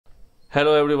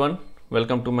Hello everyone,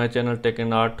 welcome to my channel Tech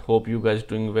and Art. Hope you guys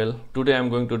doing well. Today I am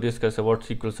going to discuss about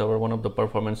SQL Server, one of the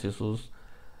performance issues.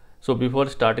 So before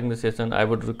starting the session, I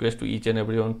would request to each and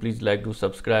everyone, please like to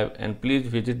subscribe and please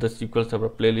visit the SQL Server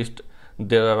playlist.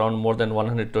 There are around more than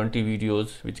 120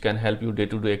 videos which can help you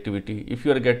day-to-day activity. If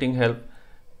you are getting help,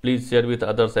 please share with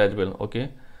others as well. Okay,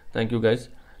 thank you guys.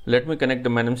 Let me connect the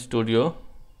Manim Studio.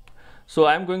 So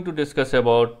I am going to discuss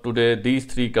about today these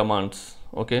three commands.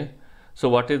 Okay. So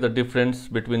what is the difference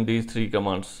between these three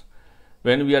commands?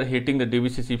 When we are hitting the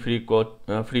DVCC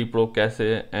free pro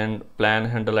cache and plan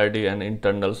handle ID and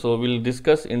internal. So we'll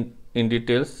discuss in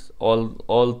details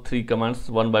all three commands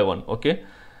one by one. Okay.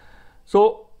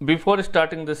 So before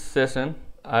starting this session,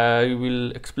 I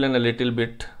will explain a little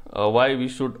bit why we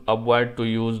should avoid to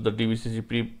use the DVCC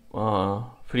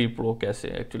free pro cache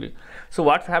actually. So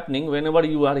what's happening whenever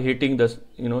you are hitting this,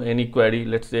 any query,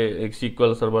 let's say a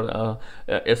SQL Server,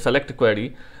 a select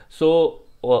query. So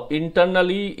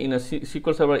internally in a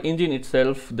SQL Server engine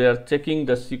itself, they are checking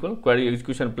the SQL query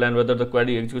execution plan, whether the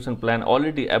query execution plan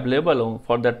already available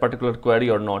for that particular query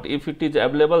or not. If it is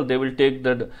available, they will take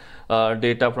the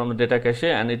data from the data cache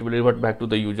and it will revert back to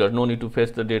the user. No need to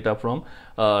fetch the data from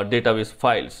database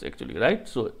files actually, right?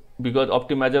 So because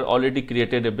optimizer already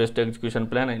created a best execution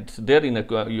plan and it's there in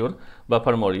your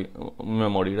buffer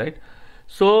memory, right?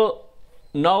 So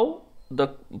now the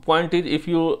point is, if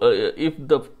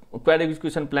the query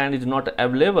execution plan is not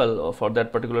available for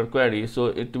that particular query, so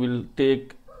it will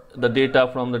take the data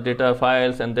from the data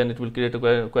files and then it will create a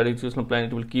query execution plan.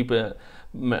 It will keep a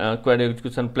query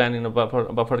execution plan in a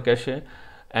buffer cache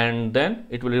and then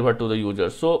it will revert to the user.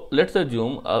 So let's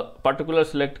assume a particular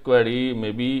select query,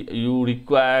 maybe you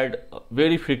required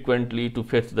very frequently to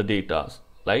fetch the data,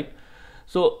 right?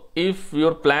 So if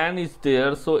your plan is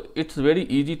there, so it's very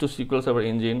easy to SQL Server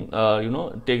engine,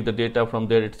 take the data from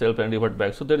there itself and revert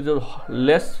back. So there is a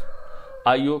less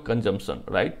IO consumption,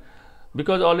 right?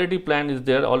 Because already plan is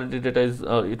there, already data is,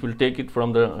 it will take it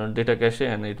from the data cache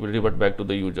and it will revert back to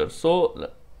the user. So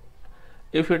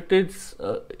if it is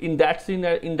in that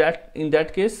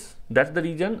case, that's the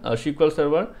reason SQL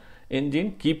Server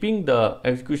engine keeping the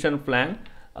execution plan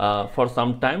for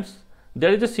some times.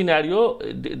 There is a scenario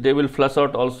they will flush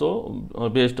out also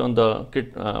based on the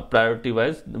priority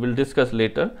wise. We'll discuss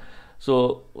later.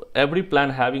 So every plan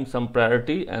having some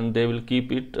priority and they will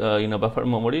keep it in a buffer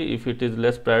memory. If it is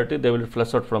less priority, they will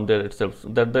flush out from there itself. So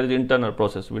that there is internal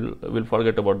process. We'll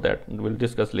forget about that. We'll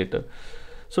discuss later.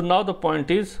 So now the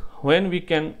point is, when we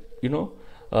can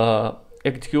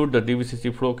execute the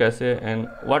DVCC pro cache and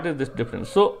what is this difference?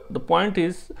 So the point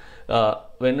is,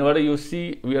 whenever you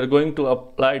see we are going to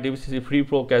apply DVCC free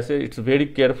pro cache, it's very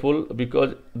careful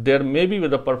because there may be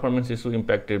with the performance issue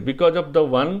impacted because of the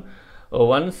one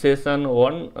session,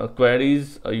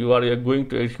 queries you are going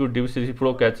to execute DVCC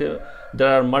pro cache.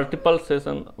 There are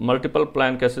multiple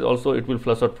plan caches also. It will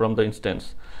flush out from the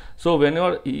instance. So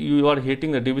whenever you are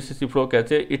hitting the DVCC pro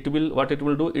cache, it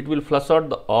will flush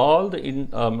out all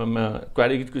the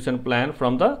query execution plan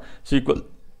from the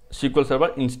SQL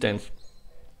Server instance.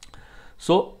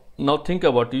 So now think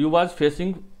about, you was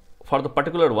facing for the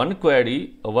particular one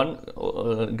query,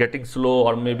 getting slow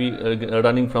or maybe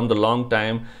running from the long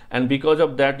time, and because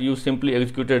of that you simply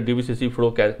executed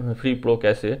DVCC free pro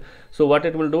cache. So what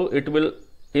it will do, it will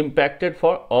impact it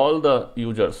for all the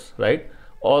users, right?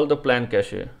 All the plan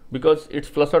cache, because it's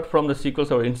flushed out from the SQL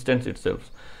Server instance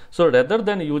itself. So rather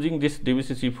than using this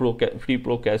DVCC free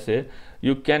pro cache,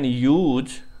 you can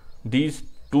use these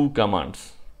two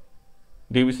commands,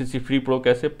 DVCC free pro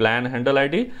cache, plan handle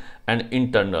ID and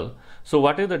internal. So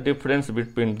what is the difference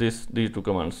between these two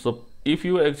commands? So if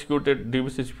you executed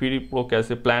DVCC free pro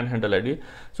cache plan handle ID,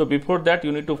 so before that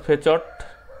you need to fetch out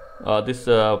this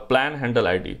plan handle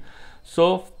ID.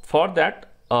 So for that,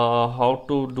 how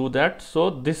to do that? So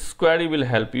this query will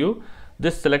help you.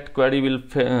 This select query will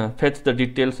fetch the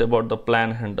details about the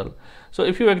plan handle. So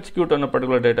if you execute on a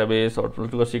particular database or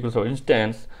particular SQL Server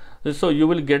instance, so you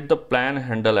will get the plan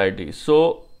handle ID.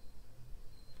 So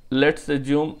let's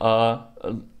assume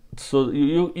so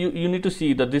you need to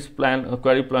see that this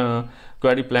query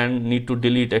plan need to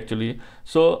delete actually.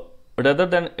 So rather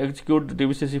than execute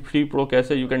DVCC free pro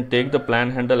cache, you can take the plan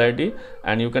handle ID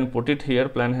and you can put it here,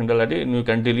 plan handle ID, and you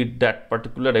can delete that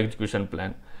particular execution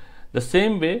plan. The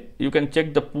same way you can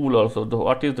check the pool also,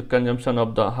 what is the consumption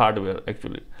of the hardware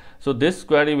actually. So this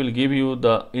query will give you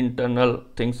the internal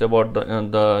things about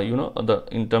the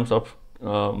in terms of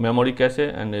memory cache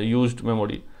and used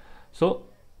memory. So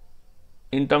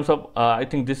in terms of I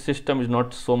think this system is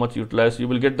not so much utilized. You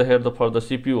will get the here for the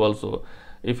CPU also.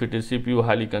 if it is CPU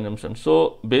highly consumption.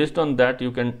 So based on that,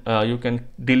 you can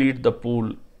delete the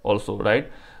pool also,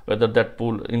 right? Whether that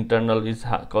pool internal is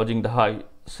causing the high,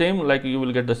 same like you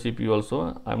will get the CPU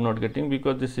also. I'm not getting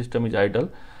because the system is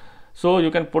idle. So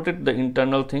you can put it the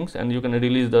internal things and you can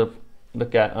release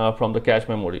from the cache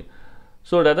memory.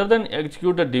 So rather than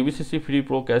execute the DVCC free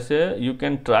pro cache, you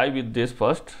can try with this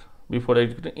first before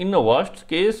executing. In the worst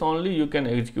case only you can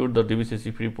execute the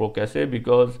DVCC free pro cache,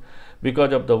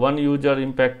 because of the one user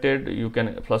impacted, you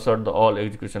can flush out the all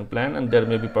execution plan, and there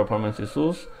may be performance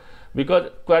issues because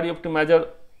query optimizer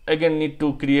again need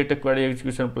to create a query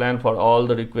execution plan for all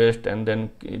the requests and then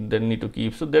need to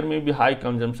keep. So there may be high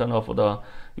consumption of the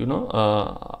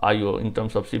IO in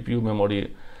terms of CPU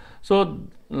memory. So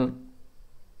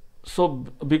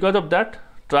because of that,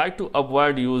 try to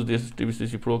avoid use this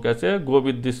DVCC Pro cache. Go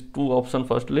with these two options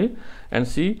firstly and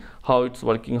see how it's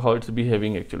working, how it's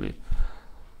behaving actually.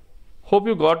 Hope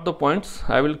you got the points.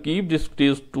 I will keep these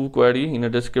two query in a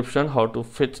description, how to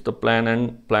fetch the plan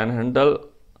and plan handle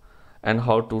and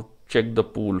how to check the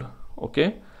pool.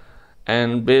 Okay,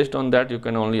 and based on that you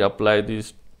can only apply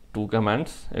these two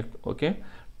commands. Okay,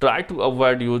 try to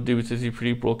avoid use DVCC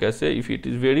free pro cache. If it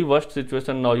is very worst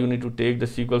situation, now you need to take the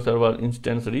SQL Server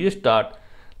instance restart,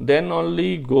 then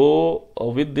only go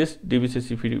with this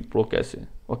DVCC free pro cache.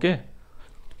 Okay,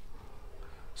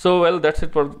 so well, that's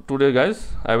it for today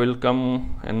guys. I will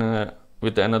come and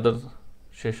with another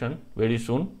session very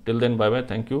soon. Till then, bye bye,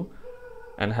 thank you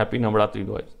and happy Navratri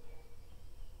guys.